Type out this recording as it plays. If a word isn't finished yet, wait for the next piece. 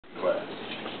class.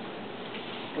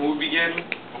 We'll begin,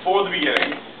 before the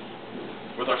beginning,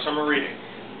 with our summer reading,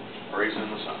 A Raisin in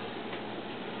the Sun.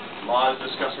 Ma is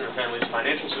discussing her family's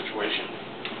financial situation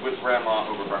with Grandma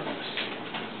over breakfast.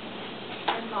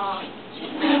 Grandma.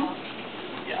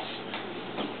 Yes.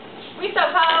 We so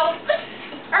poor.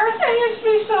 Everything used to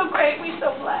be so great. We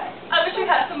so black. I wish we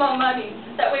had some more money.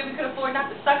 That way we could afford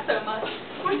not to suck so much.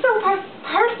 We're so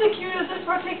persecuted this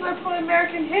particular point in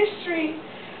American history.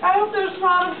 I hope there's a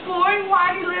lot of boring,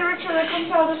 whiny literature that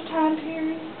comes out of this time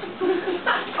period.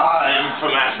 I'm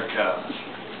from Africa.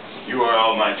 You are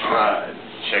all my tribe.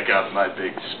 Check out my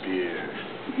big spear.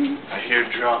 I hear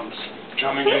drums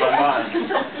drumming in my mind.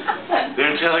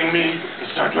 They're telling me to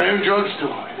start my own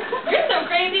drugstore. You're so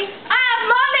crazy. I have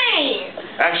money!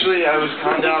 Actually, I was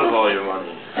conned out of all your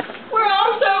money. We're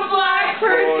all so black,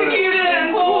 persecuted,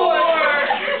 and poor.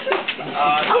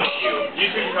 Thank you. You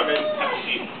two can come in. Have a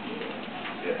seat.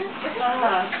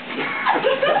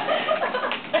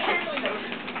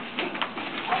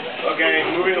 Okay,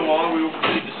 moving along, we will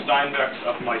proceed to Steinbeck's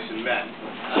Of Mice and Men,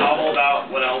 a novel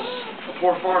about, what else, a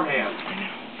poor farmhand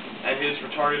and his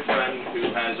retarded friend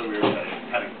who has a weird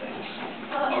petting things.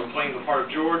 I'll be playing the part of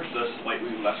George, the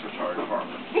slightly less retarded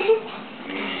farmer.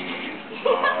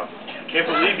 Can't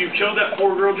believe you killed that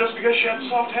poor girl just because she had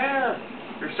soft hair.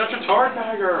 You're such a tart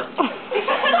bagger.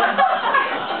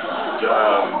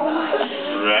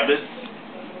 Rabbit?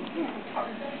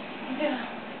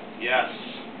 Yes,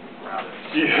 rabbit.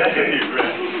 Yay,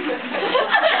 rabbit.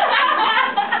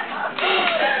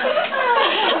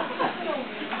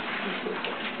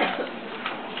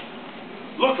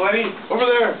 Look, Lenny, over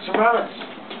there, some rabbits.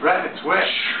 Rabbits, where?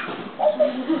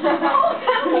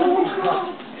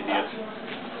 Idiot.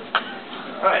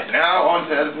 Alright, now on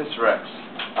to Oedipus Rex.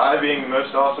 I, being the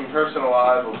most awesome person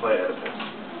alive, will play Oedipus.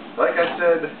 Like I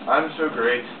said, I'm so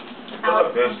great.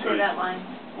 Alex, don't say that line.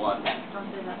 What?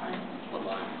 Don't say that line. What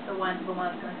line? The one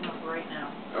that's going to come up right now.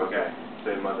 Okay.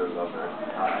 Say mother lover.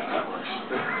 Alright, that works.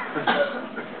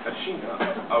 Does she know?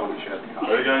 Oh, we should have the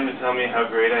Are you going to tell me how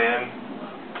great I am?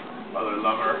 Mother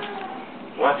lover.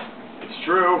 What? It's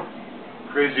true.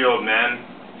 Crazy old man.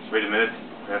 Wait a minute.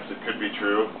 Perhaps it could be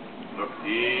true. Look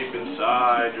deep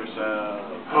inside yourself.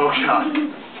 Oh, God.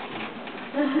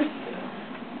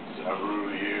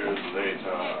 Several years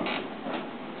later.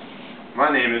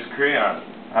 My name is Creon.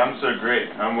 I'm so great.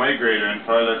 I'm way greater and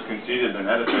far less conceited than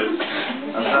Oedipus.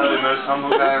 I'm probably the most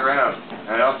humble guy around.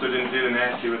 And I also didn't do the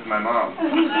nasty with my mom.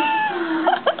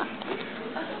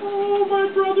 Oh, my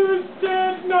brother is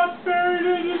dead, not buried.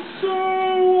 It is so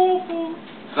awful.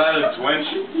 Silence, wench.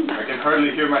 I can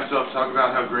hardly hear myself talk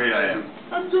about how great I am.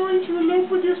 I'm going to elope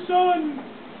with your son.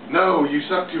 No, you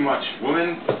suck too much.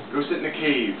 Woman, go sit in a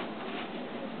cave.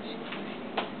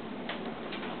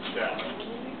 Yeah.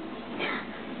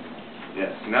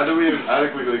 Yes, now that we have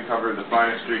adequately covered the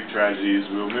finest Greek tragedies,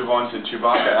 we will move on to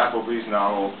Chewbacca Appleby's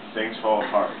novel, Things Fall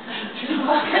Apart.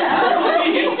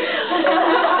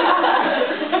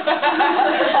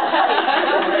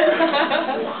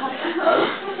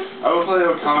 I will play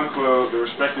Okonkwo, the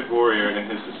respected warrior in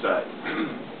his society.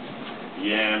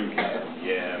 Yam,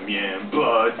 yam, yam,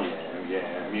 blood,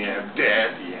 yam, yam,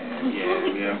 death,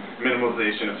 yam,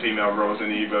 minimalization of female roles in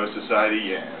the Evo society,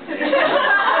 yam.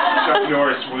 Chuck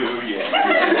Norris woo, yam.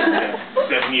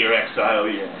 7-year exile,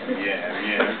 yam.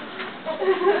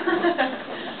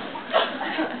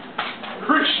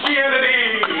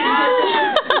 Christianity!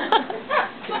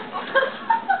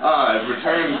 I've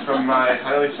returned from my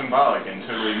highly symbolic and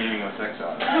totally meaningless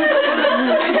exile.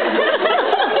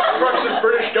 Versus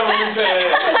British government.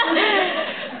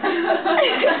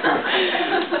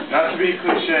 Not to be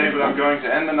cliche, but I'm going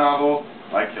to end the novel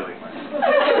by killing myself.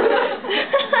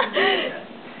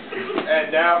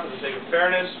 And now, for the sake of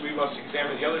fairness, we must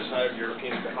examine the other side of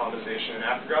European colonization in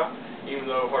Africa, even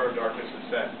though Heart of Darkness is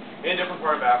set in a different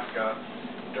part of Africa,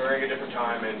 during a different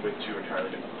time, and with two entirely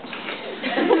different books. We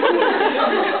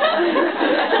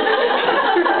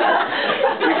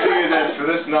figured that for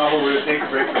this novel we would take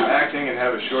a break from acting and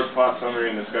have a short plot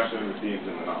summary and discussion of the themes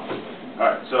in the novel.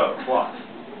 Alright, so, plot.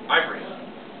 Ivory.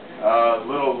 A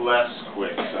little less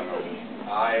quick summary.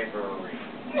 Ivory.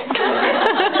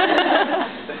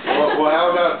 Well,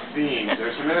 how about themes?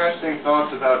 There's some interesting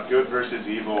thoughts about good versus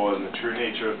evil and the true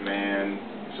nature of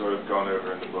man sort of gone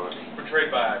over in the book.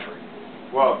 Portrayed by Ivory.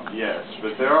 Well, yes,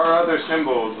 but there are other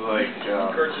symbols like...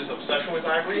 Kurtz's obsession with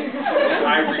ivory, his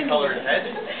ivory-colored head,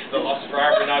 the lust for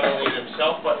ivory not only in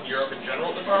himself but in Europe in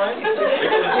general at the time, the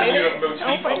continued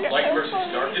motif of light versus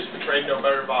darkness portrayed no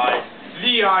better by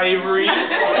the Ivory.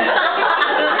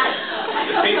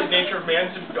 The fated nature of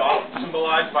man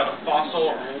symbolized by the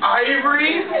fossil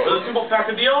ivory, or the simple fact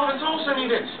that the elephants also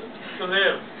need it to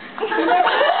live.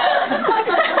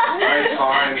 Nice,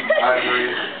 fine,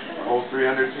 ivory, a whole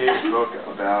 300-page book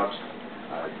about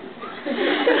ivory.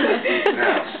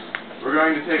 Now, we're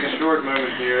going to take a short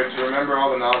moment here to remember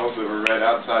all the novels that were read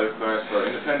outside of class for our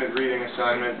independent reading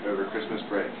assignment over Christmas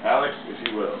break. Alex, if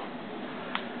you will.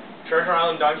 Treasure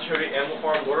Island, Don Quixote, Animal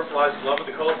Farm, Lord of Flies, Love with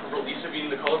the Color Purple, Lisa Bean,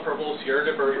 The Color Purple, Sierra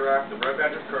de Bergerac, The Red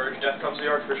Badge of Courage, Death Comes to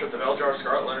the Archbishop, The Bell Jar,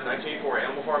 Scarlet Letter, 1984,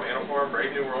 Animal Farm,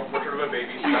 Brave New World, Portrait of a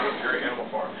Baby, Sound of Fury, Animal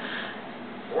Farm.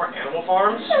 More Animal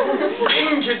Farms?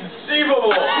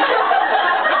 Inconceivable!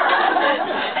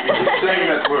 You're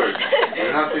saying that word. I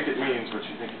do not think it means what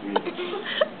you think it means.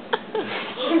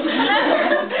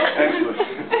 Excellent.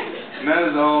 And that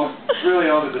is really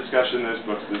all the discussion those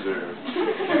books deserve.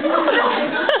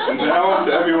 And now on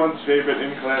to everyone's favorite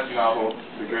in-class novel,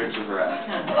 The Grapes of Wrath.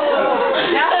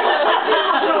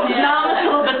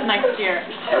 Novel next year.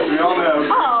 As we all know, The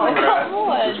Grapes of Wrath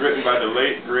was written by the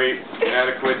late, great,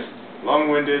 inadequate,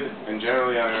 long-winded, and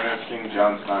generally uninteresting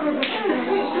John Steinbeck.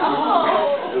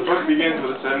 The book begins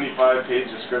with a 75-page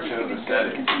description of the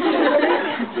setting,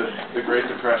 the Great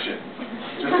Depression.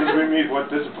 Just as we meet what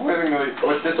disappointingly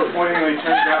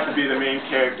turns out to be the main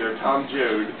character, Tom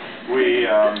Joad, we,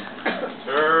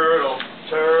 Turtle.